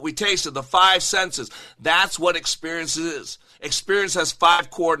smelt, what we tasted, the five senses. That's what experience is. Experience has 5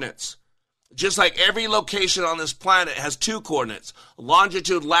 coordinates. Just like every location on this planet has 2 coordinates,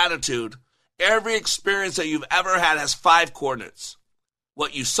 longitude, latitude. Every experience that you've ever had has 5 coordinates.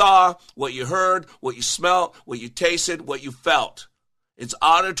 What you saw, what you heard, what you smelt, what you tasted, what you felt. It's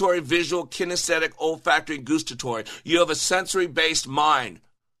auditory, visual, kinesthetic, olfactory, gustatory. You have a sensory-based mind.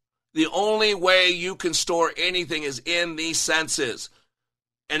 The only way you can store anything is in these senses.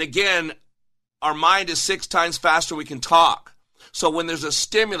 And again, our mind is 6 times faster we can talk. So when there's a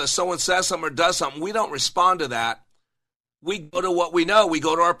stimulus, someone says something or does something, we don't respond to that. We go to what we know. We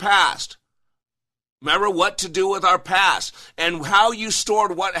go to our past. Remember what to do with our past. And how you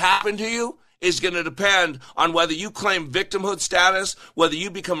stored what happened to you is going to depend on whether you claim victimhood status, whether you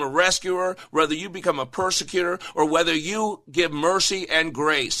become a rescuer, whether you become a persecutor, or whether you give mercy and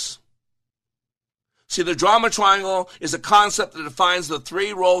grace. See, the drama triangle is a concept that defines the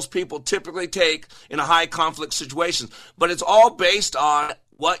three roles people typically take in a high conflict situation. But it's all based on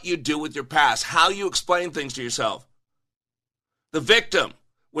what you do with your past, how you explain things to yourself. The victim.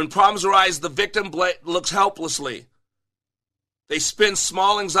 When problems arise, the victim looks helplessly. They spin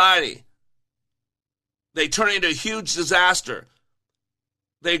small anxiety. They turn into a huge disaster.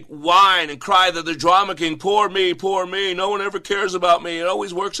 They whine and cry that the drama king, poor me, no one ever cares about me, it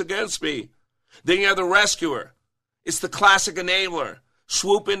always works against me. Then you have the rescuer. It's the classic enabler.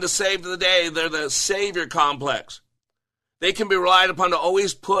 Swoop in to save the day. They're the savior complex. They can be relied upon to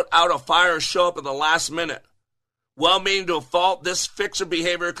always put out a fire or show up at the last minute. Well-meaning to a fault, this fixer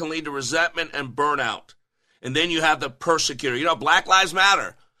behavior can lead to resentment and burnout. And then you have the persecutor. You know, Black Lives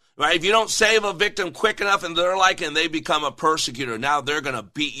Matter. Right? If you don't save a victim quick enough and they become a persecutor. Now they're going to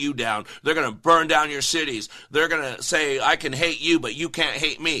beat you down. They're going to burn down your cities. They're going to say, I can hate you, but you can't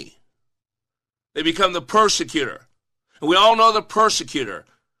hate me. They become the persecutor. And we all know the persecutor.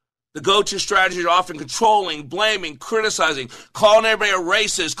 The go-to strategies are often controlling, blaming, criticizing, calling everybody a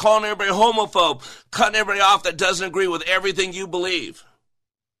racist, calling everybody a homophobe, cutting everybody off that doesn't agree with everything you believe.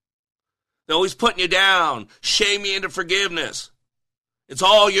 They're always putting you down, shaming you into forgiveness. It's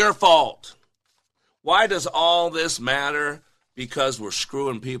all your fault. Why does all this matter? Because we're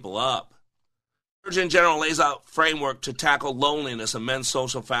screwing people up. Surgeon General lays out framework to tackle loneliness and men's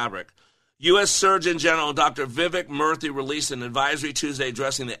social fabric. U.S. Surgeon General Dr. Vivek Murthy released an advisory Tuesday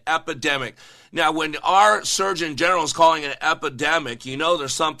addressing the epidemic. Now, when our Surgeon General is calling it an epidemic, you know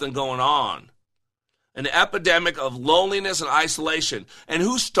there's something going on. An epidemic of loneliness and isolation. And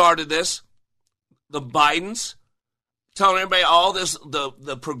who started this? The Bidens. Telling everybody all this,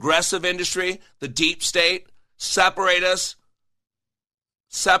 the progressive industry, the deep state, separate us,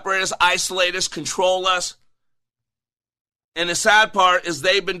 isolate us, control us. And the sad part is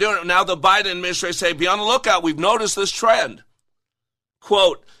they've been doing it. Now the Biden administration say, be on the lookout. We've noticed this trend.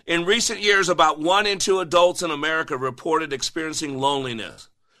 Quote, in recent years, about 1 in 2 adults in America reported experiencing loneliness.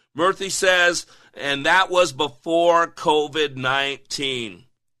 Murthy says, and that was before COVID-19.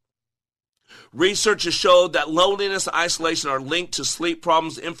 Research has showed that loneliness and isolation are linked to sleep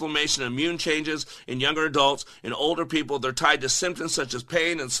problems, inflammation, and immune changes in younger adults. In older people, they're tied to symptoms such as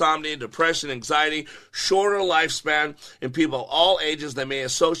pain, insomnia, depression, anxiety, shorter lifespan. In people of all ages, they may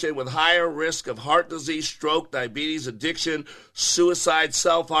associate with higher risk of heart disease, stroke, diabetes, addiction, suicide,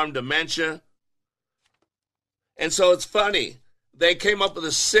 self-harm, dementia. And so it's funny. They came up with a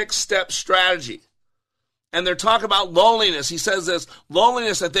 6-step strategy. And they're talking about loneliness. He says this,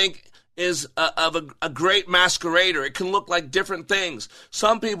 loneliness, I think, is a great masquerader. It can look like different things.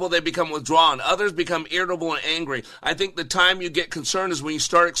 Some people, they become withdrawn. Others become irritable and angry. I think the time you get concerned is when you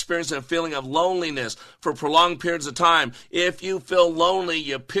start experiencing a feeling of loneliness for prolonged periods of time. If you feel lonely,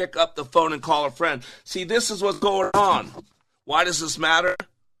 you pick up the phone and call a friend. See, this is what's going on. Why does this matter?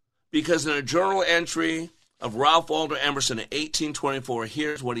 Because in a journal entry of Ralph Waldo Emerson in 1824,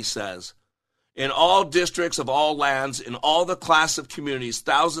 here's what he says. In all districts of all lands, in all the class of communities,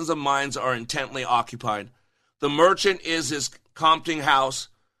 thousands of minds are intently occupied. The merchant is his compting house,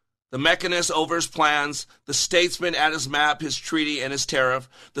 the mechanist over his plans, the statesman at his map, his treaty, and his tariff,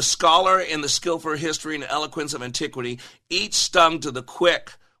 the scholar in the skillful history and eloquence of antiquity, each stung to the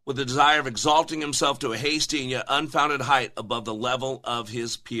quick with the desire of exalting himself to a hasty and yet unfounded height above the level of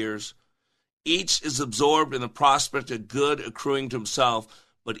his peers. Each is absorbed in the prospect of good accruing to himself,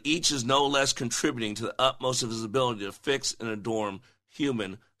 but each is no less contributing to the utmost of his ability to fix and adorn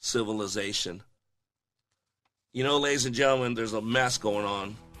human civilization. You know, ladies and gentlemen, there's a mess going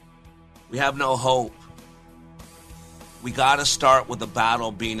on. We have no hope. We got to start with the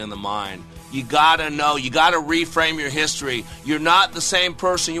battle being in the mind. You got to know, you got to reframe your history. You're not the same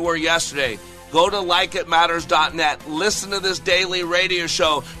person you were yesterday. Go to likeitmatters.net. Listen to this daily radio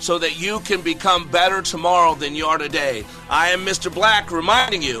show so that you can become better tomorrow than you are today. I am Mr. Black,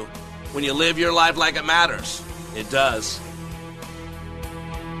 reminding you, when you live your life like it matters, it does.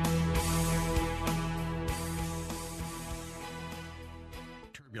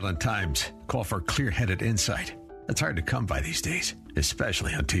 Turbulent times call for clear-headed insight. That's hard to come by these days,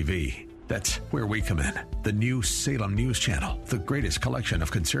 especially on TV. That's where we come in. The new Salem News Channel, the greatest collection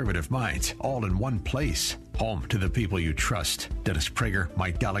of conservative minds, all in one place. Home to the people you trust. Dennis Prager,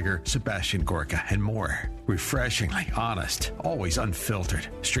 Mike Gallagher, Sebastian Gorka, and more. Refreshingly honest, always unfiltered.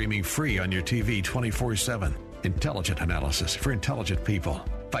 Streaming free on your TV 24/7. Intelligent analysis for intelligent people.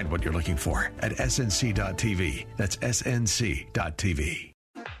 Find what you're looking for at snc.tv. That's snc.tv.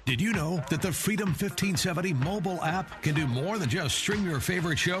 Did you know that the Freedom 1570 mobile app can do more than just stream your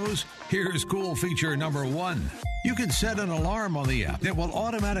favorite shows? Here's cool feature number 1. You can set an alarm on the app that will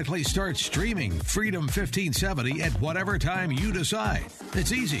automatically start streaming Freedom 1570 at whatever time you decide.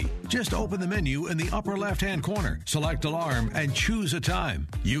 It's easy. Just open the menu in the upper left-hand corner, select alarm, and choose a time.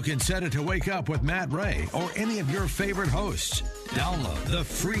 You can set it to wake up with Matt Ray or any of your favorite hosts. Download the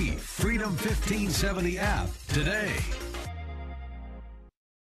free Freedom 1570 app today.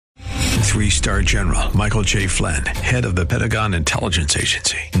 3-star General Michael J. Flynn, head of the Pentagon Intelligence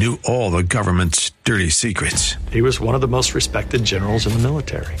Agency, knew all the government's dirty secrets. He was one of the most respected generals in the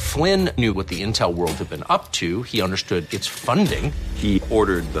military. Flynn knew what the intel world had been up to. He understood its funding. He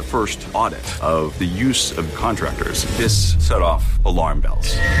ordered the first audit of the use of contractors. This set off alarm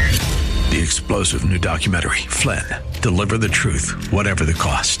bells. The explosive new documentary, Flynn, Deliver the Truth, Whatever the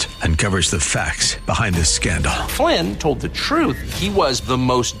Cost, uncovers the facts behind this scandal. Flynn told the truth. He was the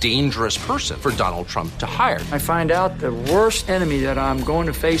most dangerous person for Donald Trump to hire. I find out the worst enemy that I'm going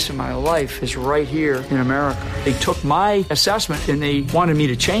to face in my life is right here in America. They took my assessment and they wanted me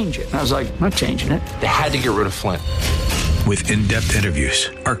to change it. And I was like, I'm not changing it. They had to get rid of Flynn. With in-depth interviews,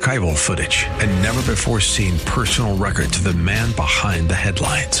 archival footage, and never-before-seen personal records of the man behind the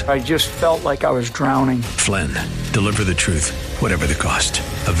headlines. I just felt like I was drowning. Flynn, Deliver the Truth, Whatever the Cost.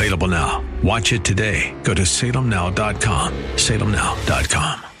 Available now. Watch it today. Go to salemnow.com.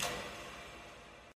 salemnow.com.